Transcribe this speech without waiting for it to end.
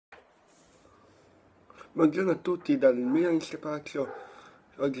Buongiorno a tutti dal Milan Inter.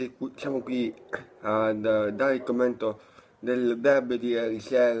 Oggi siamo qui ad dare il commento del derby di ieri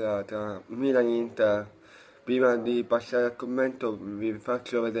sera tra Milan Inter. Prima di passare al commento vi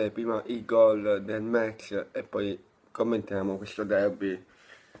faccio vedere prima i gol del match e poi commentiamo questo derby.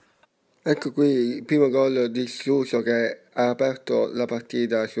 Ecco qui il primo gol di Suso che ha aperto la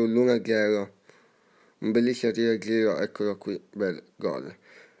partita sull'1-0. Un bellissimo tiro e giro, eccolo qui, bel gol.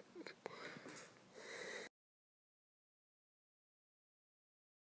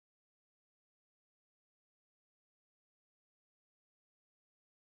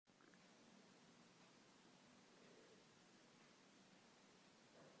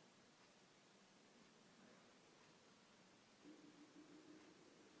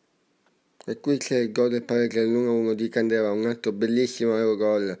 E qui c'è il gol del pareggio all'1-1 di Candreva, un altro bellissimo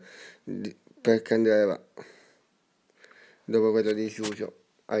Eurogol per Candreva. Dopo quello di Suso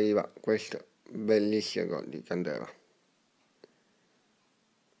arriva questo bellissimo gol di Candreva.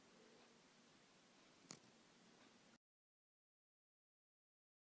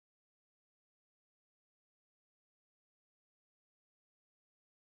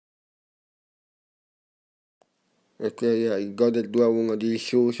 E qui arriva il gol del 2-1 di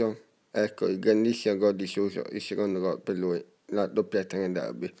Suso. Ecco il grandissimo gol di Suso, il secondo gol per lui, la doppietta nel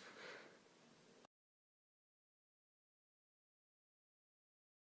derby.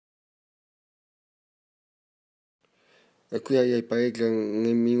 E qui arriva il pareggio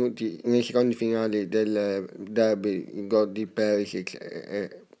nei secondi finali del derby, il gol di Perisic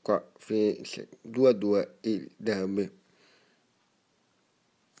e qua finisce 2-2 il derby.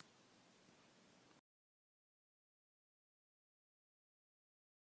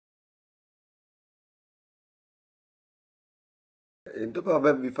 E dopo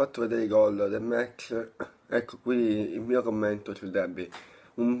avervi fatto vedere i gol del match, ecco qui il mio commento sul derby.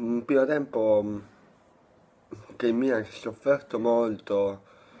 Un primo tempo che il Milan si è sofferto molto,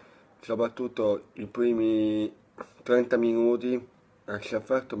 soprattutto i primi 30 minuti, ha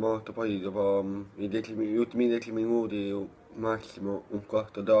sofferto molto, poi dopo gli ultimi 10 minuti, massimo un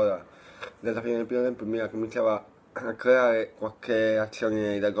quarto d'ora della fine del primo tempo, il Milan cominciava a creare qualche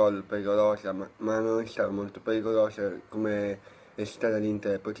azione da gol pericolosa, ma non è stata molto pericolosa come è stata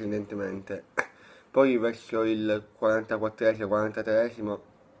l'Inter precedentemente. Poi verso il 44esimo, 43esimo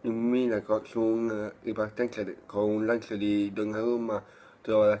il Milan su un ripartenza con un lancio di Donnarumma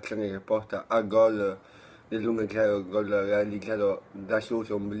trova l'azione che porta al gol dell'1-0, gol realizzato da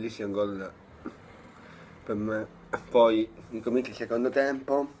Suso, un bellissimo gol per me. Poi incomincia il secondo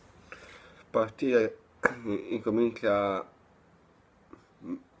tempo, partire incomincia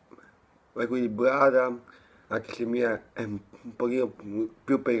equilibrata, anche se Milan è un pochino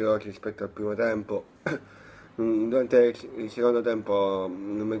più pericolosa rispetto al primo tempo. Durante il secondo tempo,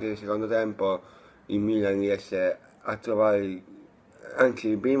 nel mezzo del secondo tempo, il Milan riesce a trovare,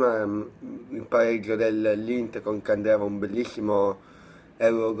 anzi prima il pareggio dell'Inter con Candreva, un bellissimo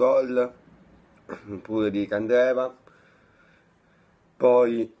Eurogol, pure di Candreva.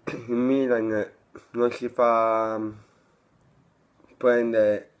 Poi il Milan non si fa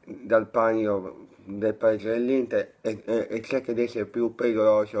prendere dal panico del pareggio dell'Inter e cerca di essere più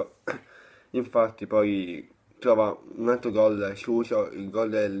pericoloso. Infatti poi trova un altro gol chiuso, il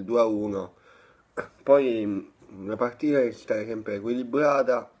gol del 2-1. Poi la partita è stata sempre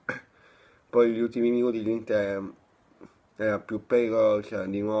equilibrata, poi gli ultimi minuti l'Inter era più pericolosa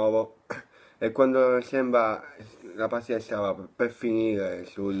di nuovo e quando sembra la partita stava per finire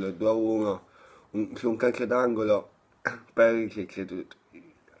sul 2-1, su un calcio d'angolo, Perisic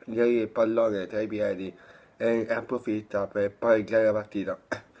gli arriva il pallone tra i piedi e approfitta per pareggiare la partita.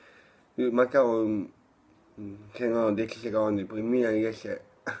 Mancavano se no 10 secondi, poi il Milan riesce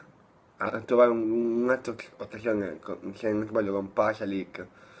a trovare un'altra occasione, se non sbaglio, con Pasalic,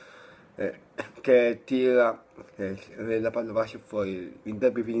 che tira e la palla va su fuori. Il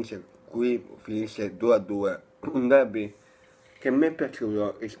derby finisce qui, finisce 2-2. Un derby che mi è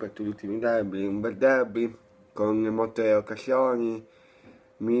piaciuto rispetto agli ultimi derby, un bel derby con molte occasioni,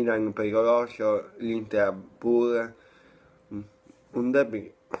 Milan pericoloso, l'Inter pure, un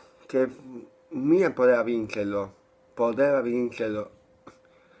derby che Milan poteva vincerlo,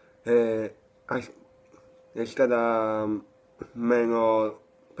 eh, è stata meno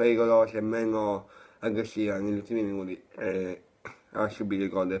pericolosa e meno aggressiva negli ultimi minuti e ha subito il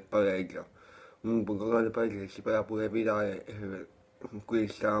gol del pareggio. Un gol del pareggio che si poteva pure evitare,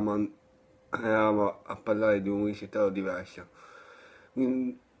 qui eravamo a parlare di un risultato diverso.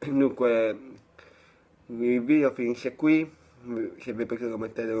 Dunque, il video finisce qui. Se vi è piaciuto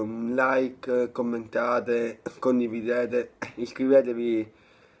mettete un like, commentate, condividete, iscrivetevi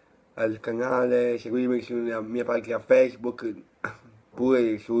al canale, seguitemi sulla mia pagina Facebook,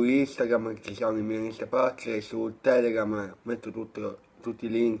 pure su Instagram ci sono i miei Instapazzi, e su Telegram metto tutti i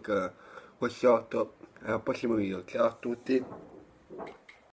link qua sotto. Al prossimo video, ciao a tutti.